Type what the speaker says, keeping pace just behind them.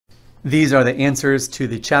These are the answers to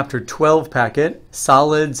the Chapter 12 packet,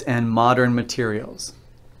 Solids and Modern Materials.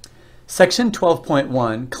 Section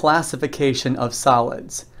 12.1, Classification of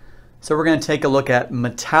Solids. So we're going to take a look at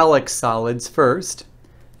metallic solids first,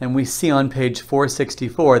 and we see on page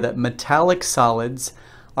 464 that metallic solids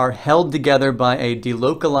are held together by a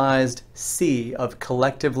delocalized sea of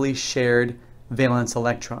collectively shared valence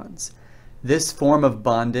electrons. This form of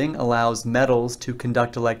bonding allows metals to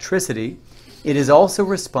conduct electricity. It is also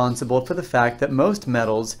responsible for the fact that most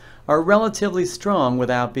metals are relatively strong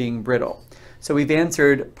without being brittle. So we've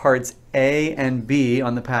answered parts A and B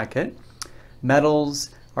on the packet.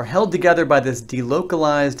 Metals are held together by this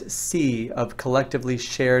delocalized sea of collectively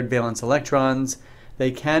shared valence electrons.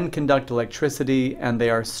 They can conduct electricity and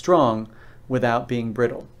they are strong without being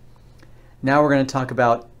brittle. Now we're going to talk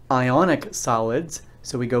about ionic solids.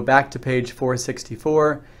 So we go back to page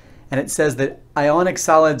 464, and it says that ionic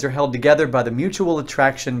solids are held together by the mutual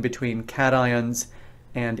attraction between cations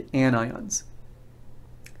and anions.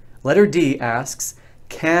 Letter D asks,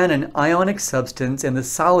 can an ionic substance in the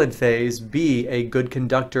solid phase be a good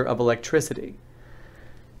conductor of electricity?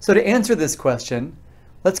 So to answer this question,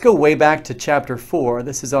 let's go way back to chapter 4.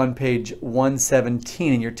 This is on page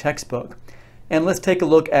 117 in your textbook. And let's take a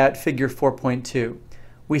look at figure 4.2.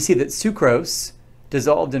 We see that sucrose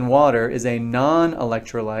dissolved in water is a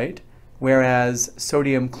non-electrolyte, whereas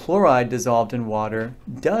sodium chloride dissolved in water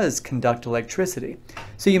does conduct electricity.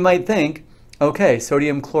 So you might think, okay,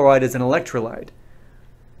 sodium chloride is an electrolyte.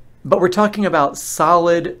 But we're talking about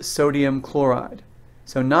solid sodium chloride.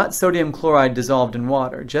 So not sodium chloride dissolved in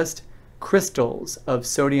water, just crystals of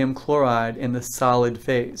sodium chloride in the solid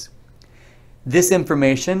phase. This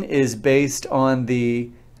information is based on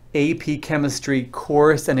the AP Chemistry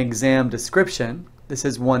course and exam description. This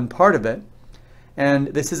is one part of it. And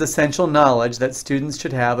this is essential knowledge that students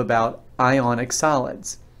should have about ionic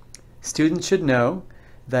solids. Students should know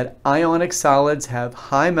that ionic solids have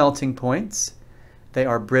high melting points, they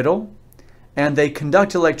are brittle, and they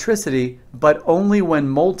conduct electricity, but only when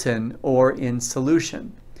molten or in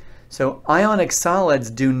solution. So ionic solids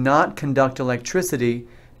do not conduct electricity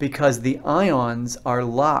because the ions are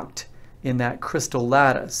locked in that crystal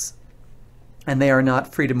lattice, and they are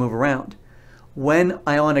not free to move around. When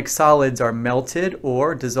ionic solids are melted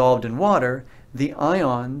or dissolved in water, the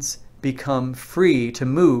ions become free to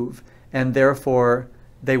move, and therefore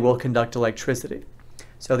they will conduct electricity.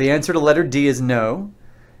 So the answer to letter D is no,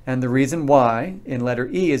 and the reason why in letter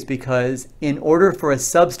E is because in order for a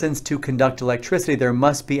substance to conduct electricity, there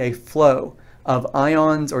must be a flow of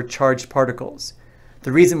ions or charged particles.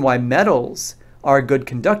 The reason why metals are good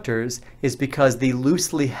conductors is because the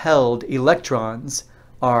loosely held electrons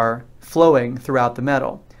are flowing throughout the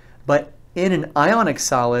metal. But in an ionic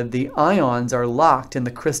solid, the ions are locked in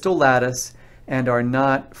the crystal lattice and are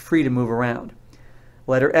not free to move around.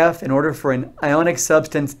 Letter F, in order for an ionic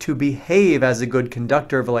substance to behave as a good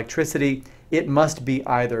conductor of electricity, it must be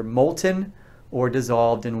either molten or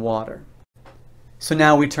dissolved in water. So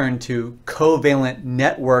now we turn to covalent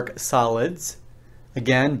network solids.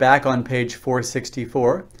 Again, back on page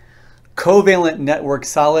 464. Covalent network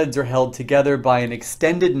solids are held together by an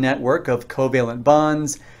extended network of covalent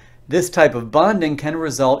bonds. This type of bonding can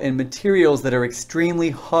result in materials that are extremely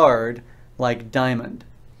hard, like diamond.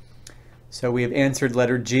 So we have answered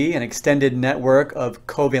letter G, an extended network of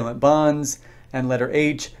covalent bonds, and letter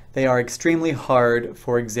H, they are extremely hard,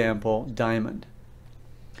 for example, diamond.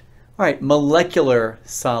 All right, molecular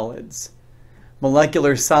solids.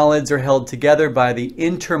 Molecular solids are held together by the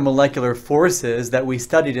intermolecular forces that we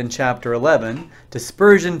studied in chapter 11,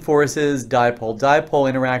 dispersion forces, dipole-dipole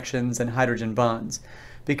interactions, and hydrogen bonds.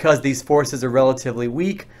 Because these forces are relatively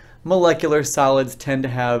weak, molecular solids tend to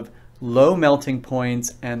have low melting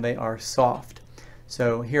points and they are soft.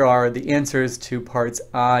 So here are the answers to parts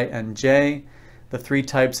I and J, the three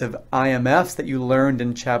types of IMFs that you learned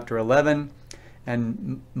in chapter 11,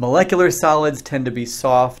 and molecular solids tend to be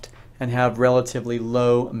soft and have relatively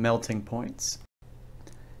low melting points.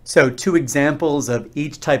 So two examples of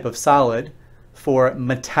each type of solid. For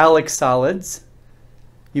metallic solids,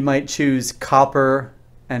 you might choose copper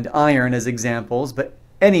and iron as examples, but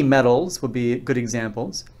any metals would be good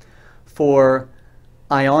examples. For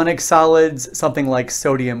ionic solids, something like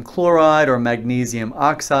sodium chloride or magnesium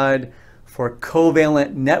oxide. For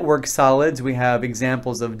covalent network solids, we have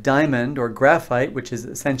examples of diamond or graphite, which is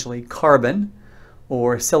essentially carbon,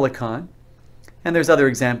 or silicon. And there's other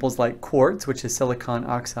examples like quartz, which is silicon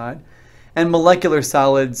oxide. And molecular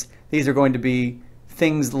solids, these are going to be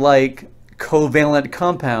things like covalent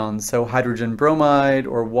compounds, so hydrogen bromide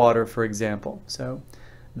or water, for example. So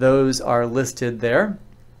those are listed there.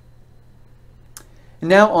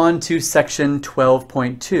 Now on to section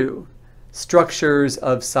 12.2, structures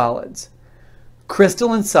of solids.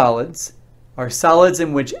 Crystalline solids are solids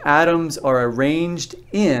in which atoms are arranged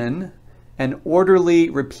in an orderly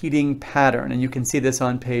repeating pattern, and you can see this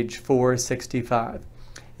on page 465.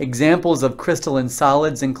 Examples of crystalline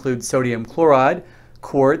solids include sodium chloride,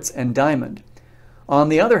 quartz, and diamond. On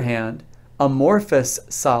the other hand, amorphous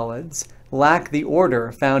solids lack the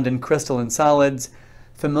order found in crystalline solids.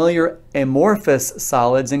 Familiar amorphous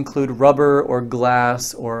solids include rubber or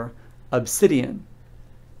glass or obsidian.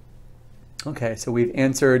 Okay, so we've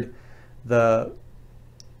answered the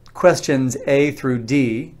questions A through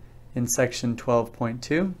D in section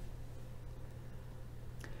 12.2.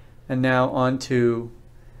 And now on to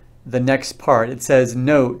the next part. It says,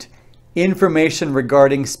 note, information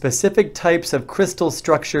regarding specific types of crystal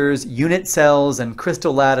structures, unit cells, and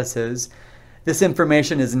crystal lattices. This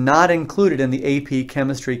information is not included in the AP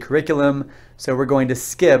Chemistry curriculum, so we're going to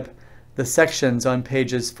skip the sections on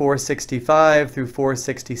pages 465 through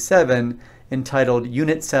 467 entitled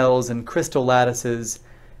Unit Cells and Crystal Lattices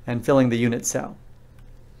and Filling the Unit Cell.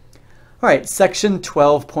 All right, section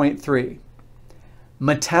 12.3,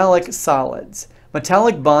 metallic solids.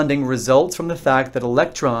 Metallic bonding results from the fact that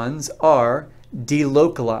electrons are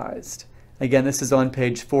delocalized. Again, this is on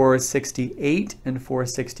page 468 and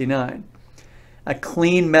 469. A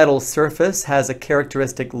clean metal surface has a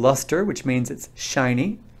characteristic luster, which means it's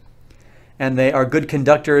shiny, and they are good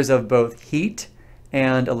conductors of both heat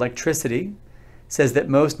and electricity. It says that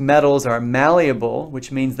most metals are malleable,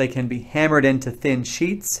 which means they can be hammered into thin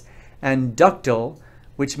sheets, and ductile,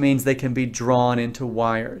 which means they can be drawn into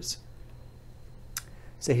wires.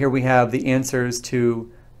 So here we have the answers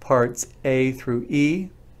to parts A through E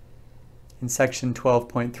in section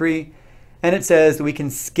 12.3. And it says that we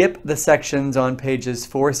can skip the sections on pages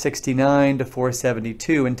 469 to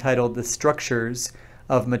 472 entitled The Structures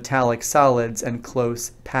of Metallic Solids and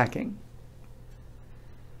Close Packing.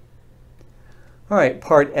 All right,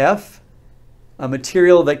 part F, a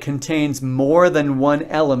material that contains more than one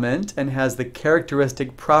element and has the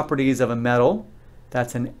characteristic properties of a metal.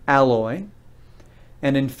 That's an alloy.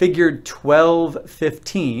 And in figure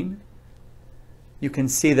 12.15, you can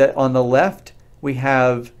see that on the left we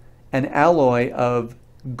have an alloy of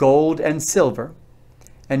gold and silver.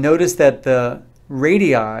 And notice that the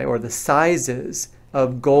radii, or the sizes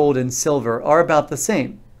of gold and silver, are about the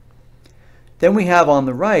same. Then we have on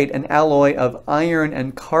the right an alloy of iron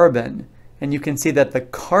and carbon. And you can see that the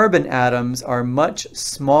carbon atoms are much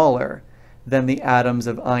smaller than the atoms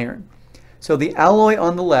of iron. So the alloy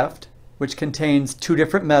on the left, which contains two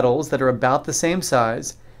different metals that are about the same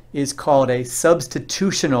size, is called a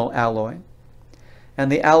substitutional alloy.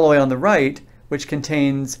 And the alloy on the right, which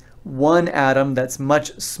contains one atom that's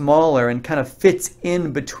much smaller and kind of fits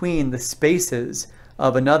in between the spaces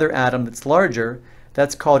of another atom that's larger,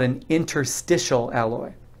 that's called an interstitial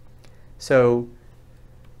alloy. So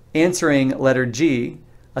answering letter G,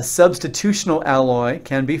 a substitutional alloy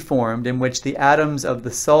can be formed in which the atoms of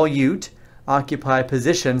the solute occupy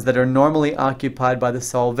positions that are normally occupied by the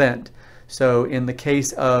solvent. So in the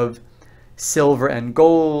case of silver and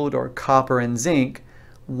gold or copper and zinc,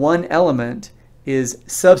 one element is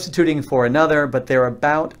substituting for another, but they're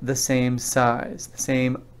about the same size, the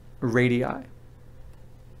same radii.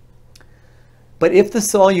 But if the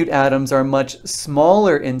solute atoms are much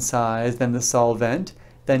smaller in size than the solvent,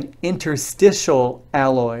 then interstitial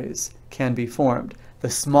alloys can be formed. The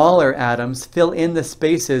smaller atoms fill in the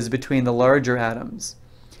spaces between the larger atoms.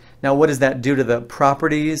 Now, what does that do to the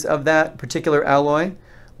properties of that particular alloy?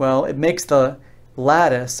 Well, it makes the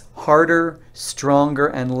lattice harder, stronger,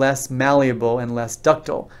 and less malleable and less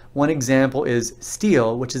ductile. One example is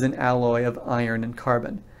steel, which is an alloy of iron and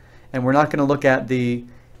carbon. And we're not going to look at the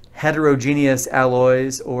heterogeneous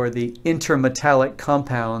alloys or the intermetallic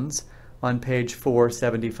compounds on page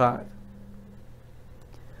 475.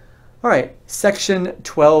 All right, section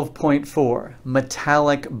 12.4,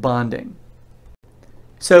 metallic bonding.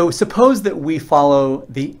 So suppose that we follow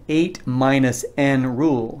the 8 minus n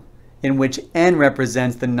rule, in which n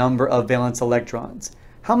represents the number of valence electrons.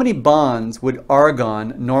 How many bonds would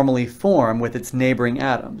argon normally form with its neighboring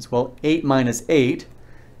atoms? Well, 8 minus 8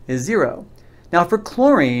 is 0. Now for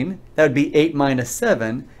chlorine, that would be 8 minus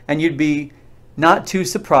 7, and you'd be not too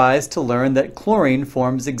surprised to learn that chlorine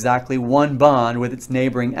forms exactly one bond with its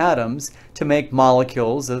neighboring atoms to make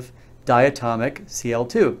molecules of diatomic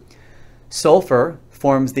Cl2. Sulfur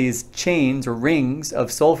forms these chains or rings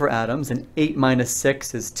of sulfur atoms, and 8 minus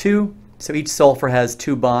 6 is 2, so each sulfur has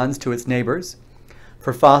 2 bonds to its neighbors.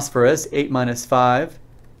 For phosphorus, 8 minus 5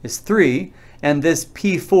 is 3, and this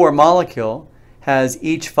P4 molecule has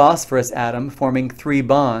each phosphorus atom forming 3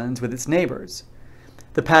 bonds with its neighbors.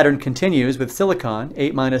 The pattern continues with silicon.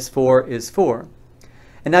 8 minus 4 is 4.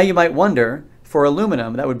 And now you might wonder, for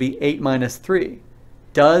aluminum, that would be 8 minus 3.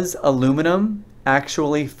 Does aluminum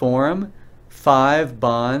actually form 5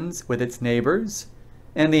 bonds with its neighbors?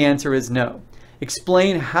 And the answer is no.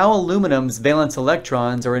 Explain how aluminum's valence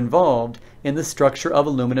electrons are involved in the structure of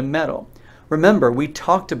aluminum metal. Remember, we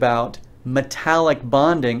talked about metallic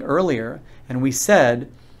bonding earlier, and we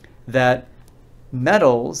said that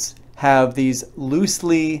metals have these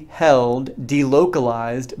loosely held,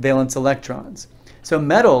 delocalized valence electrons. So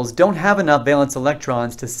metals don't have enough valence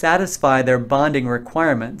electrons to satisfy their bonding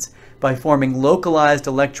requirements by forming localized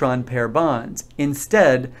electron pair bonds.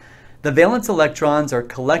 Instead, the valence electrons are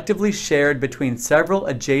collectively shared between several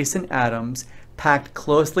adjacent atoms packed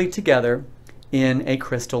closely together in a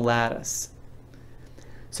crystal lattice.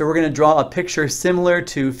 So we're going to draw a picture similar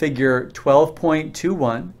to figure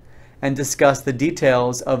 12.21 and discuss the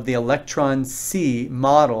details of the electron C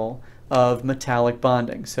model of metallic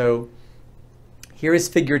bonding. So here is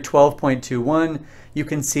figure 12.21. You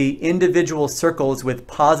can see individual circles with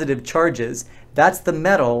positive charges. That's the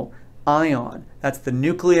metal ion. That's the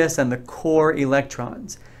nucleus and the core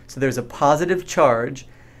electrons. So there's a positive charge,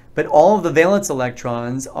 but all of the valence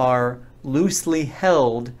electrons are loosely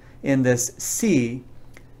held in this C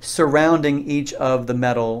surrounding each of the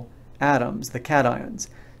metal atoms, the cations.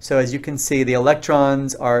 So as you can see, the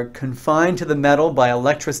electrons are confined to the metal by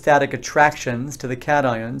electrostatic attractions to the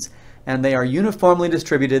cations, and they are uniformly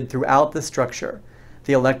distributed throughout the structure.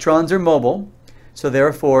 The electrons are mobile, so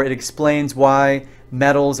therefore it explains why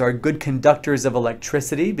metals are good conductors of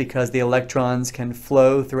electricity, because the electrons can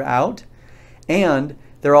flow throughout, and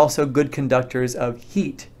they're also good conductors of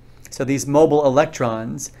heat. So these mobile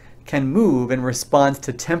electrons can move in response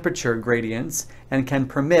to temperature gradients and can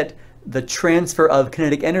permit the transfer of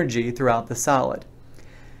kinetic energy throughout the solid.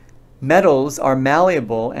 Metals are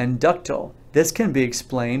malleable and ductile. This can be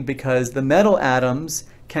explained because the metal atoms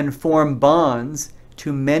can form bonds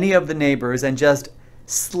to many of the neighbors and just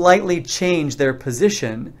slightly change their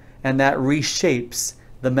position, and that reshapes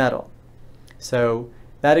the metal. So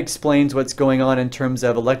that explains what's going on in terms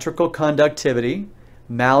of electrical conductivity,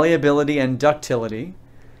 malleability, and ductility.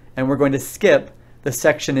 And we're going to skip the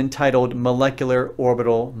section entitled Molecular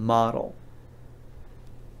Orbital Model.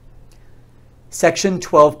 Section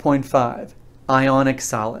 12.5, Ionic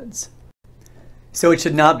Solids. So it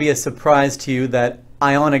should not be a surprise to you that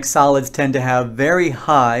ionic solids tend to have very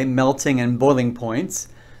high melting and boiling points.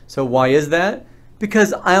 So why is that?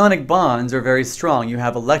 Because ionic bonds are very strong. You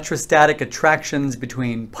have electrostatic attractions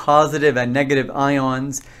between positive and negative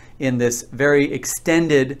ions in this very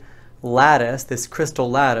extended lattice, this crystal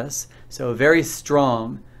lattice, so very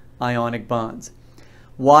strong ionic bonds.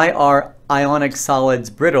 Why are ionic solids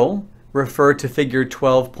brittle? Refer to figure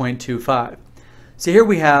 12.25. So here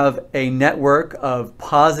we have a network of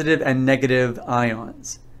positive and negative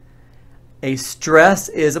ions. A stress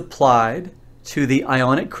is applied to the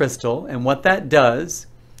ionic crystal, and what that does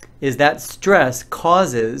is that stress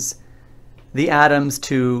causes the atoms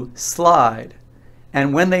to slide.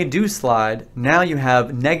 And when they do slide, now you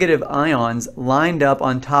have negative ions lined up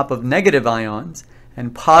on top of negative ions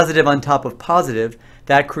and positive on top of positive.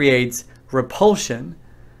 That creates repulsion,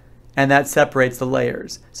 and that separates the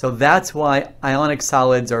layers. So that's why ionic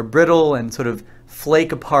solids are brittle and sort of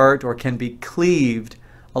flake apart or can be cleaved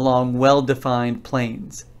along well-defined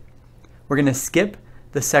planes. We're going to skip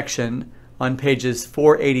the section on pages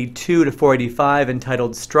 482 to 485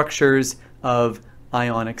 entitled Structures of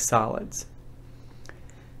Ionic Solids.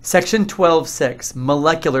 Section 12.6,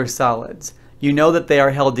 Molecular Solids. You know that they are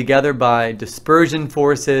held together by dispersion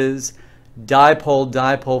forces,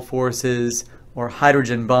 dipole-dipole forces, or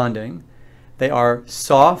hydrogen bonding. They are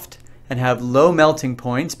soft and have low melting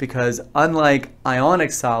points because, unlike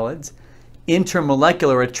ionic solids,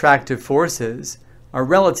 intermolecular attractive forces are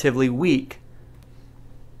relatively weak.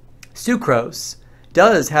 Sucrose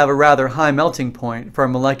does have a rather high melting point for a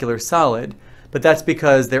molecular solid, but that's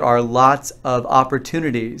because there are lots of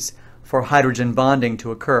opportunities for hydrogen bonding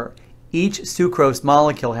to occur. Each sucrose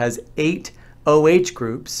molecule has 8 OH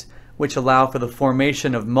groups, which allow for the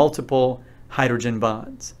formation of multiple hydrogen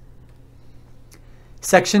bonds.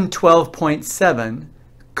 Section 12.7,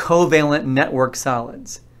 Covalent Network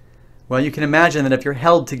Solids. Well, you can imagine that if you're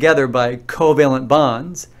held together by covalent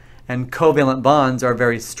bonds, and covalent bonds are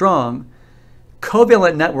very strong,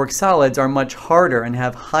 covalent network solids are much harder and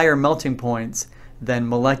have higher melting points than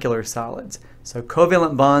molecular solids. So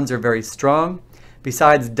covalent bonds are very strong.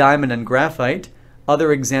 Besides diamond and graphite,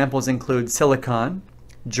 other examples include silicon,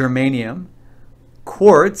 germanium,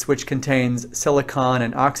 quartz, which contains silicon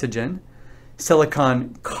and oxygen,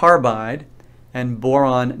 silicon carbide, and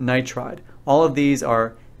boron nitride. All of these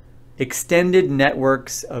are extended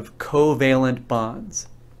networks of covalent bonds.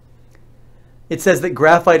 It says that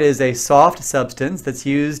graphite is a soft substance that's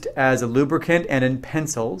used as a lubricant and in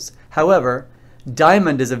pencils. However,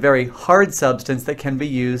 diamond is a very hard substance that can be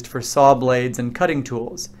used for saw blades and cutting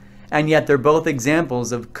tools. And yet they're both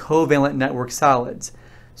examples of covalent network solids.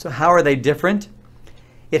 So how are they different?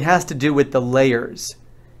 It has to do with the layers.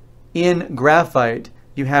 In graphite,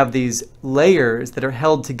 you have these layers that are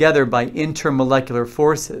held together by intermolecular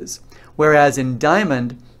forces, whereas in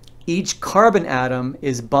diamond, each carbon atom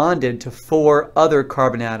is bonded to 4 other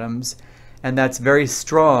carbon atoms, and that's very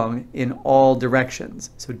strong in all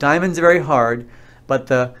directions. So diamond's very hard, but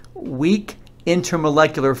the weak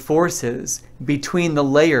intermolecular forces between the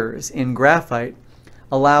layers in graphite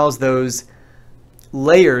allows those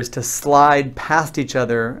layers to slide past each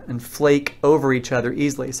other and flake over each other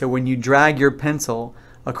easily. So when you drag your pencil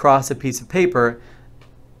across a piece of paper,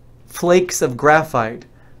 flakes of graphite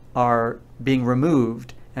are being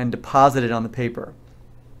removed and deposited on the paper.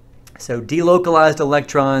 So delocalized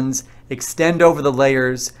electrons extend over the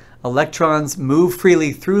layers, electrons move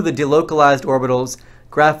freely through the delocalized orbitals.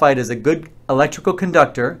 Graphite is a good electrical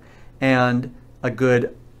conductor and a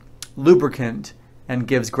good lubricant and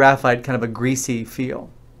gives graphite kind of a greasy feel.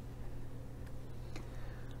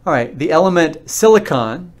 All right, the element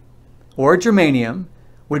silicon or germanium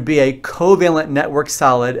would be a covalent network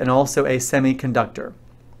solid and also a semiconductor.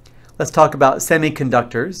 Let's talk about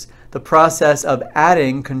semiconductors, the process of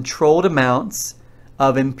adding controlled amounts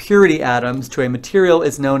of impurity atoms to a material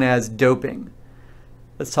is known as doping.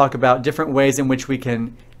 Let's talk about different ways in which we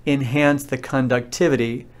can enhance the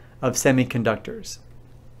conductivity of semiconductors.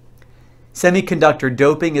 Semiconductor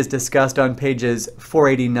doping is discussed on pages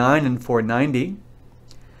 489 and 490.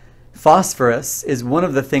 Phosphorus is one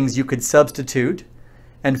of the things you could substitute,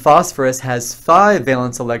 and phosphorus has 5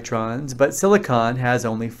 valence electrons, but silicon has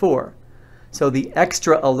only 4. So the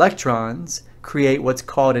extra electrons create what's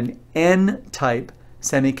called an N-type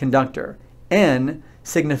semiconductor, N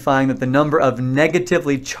signifying that the number of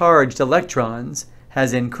negatively charged electrons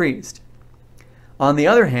has increased. On the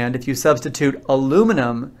other hand, if you substitute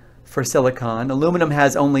aluminum for silicon, aluminum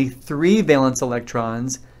has only 3 valence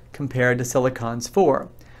electrons compared to silicon's 4.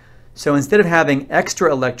 So instead of having extra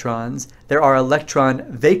electrons, there are electron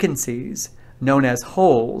vacancies known as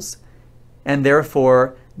holes, and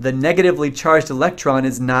therefore the negatively charged electron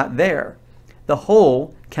is not there. The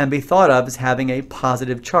hole can be thought of as having a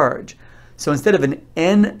positive charge. So instead of an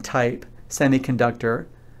N-type semiconductor,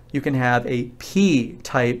 you can have a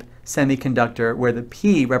P-type semiconductor where the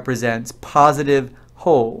P represents positive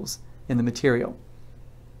holes in the material.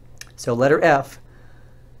 So letter F,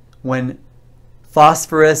 when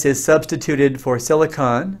phosphorus is substituted for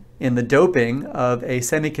silicon in the doping of a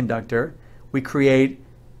semiconductor, we create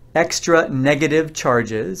extra negative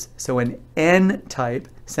charges, so an N-type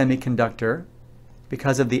semiconductor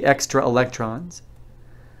because of the extra electrons.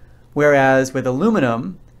 Whereas with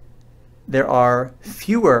aluminum, there are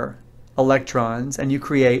fewer electrons and you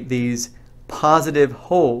create these positive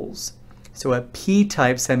holes. So a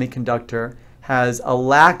P-type semiconductor has a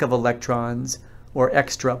lack of electrons or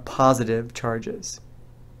extra positive charges.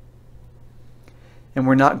 And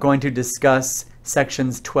we're not going to discuss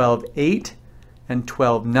sections 12.8 and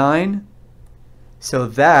 12.9. So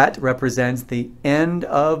that represents the end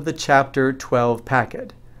of the chapter 12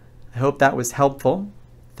 packet. I hope that was helpful.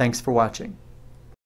 Thanks for watching.